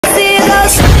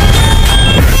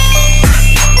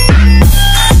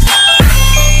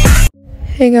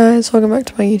Hey guys, welcome back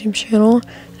to my YouTube channel.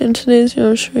 In today's video,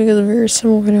 I'm showing you guys a very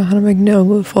simple video on how to make no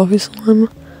glue fluffy slime.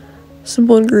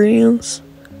 Simple ingredients.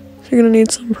 So you're gonna need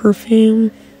some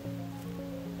perfume.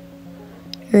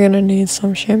 You're gonna need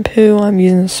some shampoo. I'm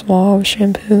using Suave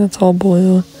shampoo, that's all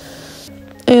blue.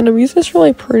 And I'm using this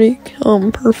really pretty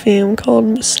perfume called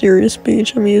Mysterious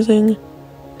Beach. I'm using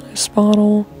this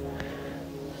bottle.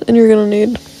 And you're gonna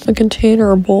need a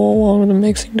container or bowl along with a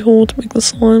mixing tool to make the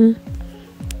slime.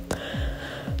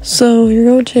 So you're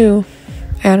going to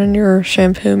add in your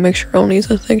shampoo. Make sure you don't use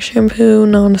a thick shampoo.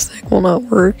 Non-stick will not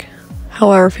work.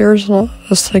 However, if yours is not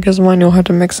as thick as mine, you'll have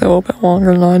to mix it a little bit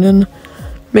longer than I did.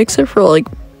 Mix it for like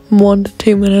 1 to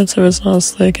 2 minutes if it's not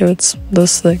as thick. If it's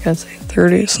this thick, I'd say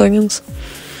 30 seconds.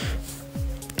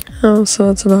 So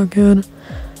that's about good.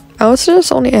 I would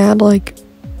suggest only add like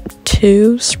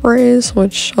 2 sprays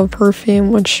of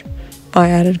perfume, which I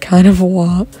added kind of a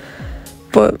lot.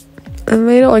 But it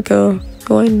made it like a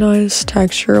really nice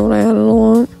texture when I added a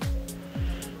lot.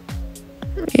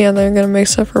 Yeah, then I'm gonna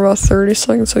mix it for about 30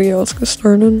 seconds, so yeah, let's get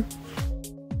started.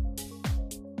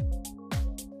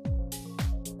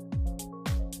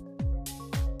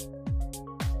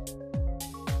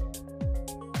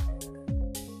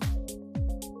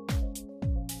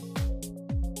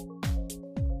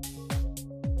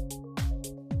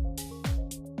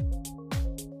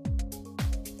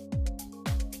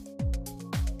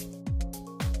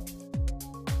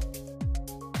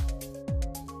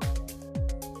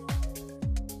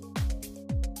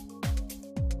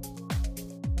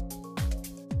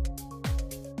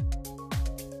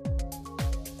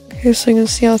 Okay, so you can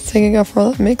see how thick I got for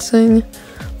all that mixing.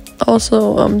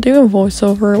 Also, I'm doing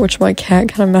voiceover, which my cat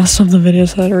kind of messed up the video,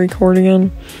 so I had to record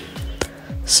again.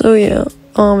 So yeah,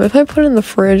 if I put it in the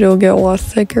fridge, it'll get a lot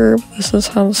thicker, but this is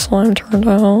how the slime turned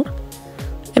out.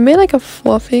 It made like a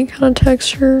fluffy kind of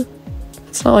texture.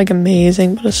 It's not like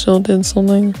amazing, but it still did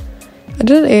something. I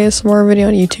did an ASMR video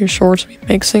on YouTube Shorts, me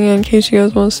mixing it, in case you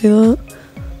guys want to see that.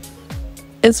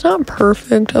 It's not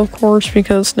perfect, of course,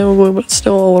 because it's no glue, but it's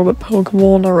still a little bit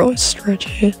pokeable, not really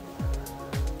stretchy.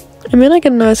 It made like a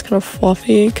nice kind of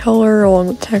fluffy color along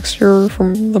with texture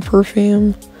from the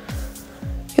perfume.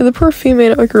 Yeah, the perfume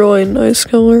made it like a really nice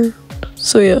color.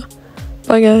 So yeah,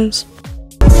 bye guys.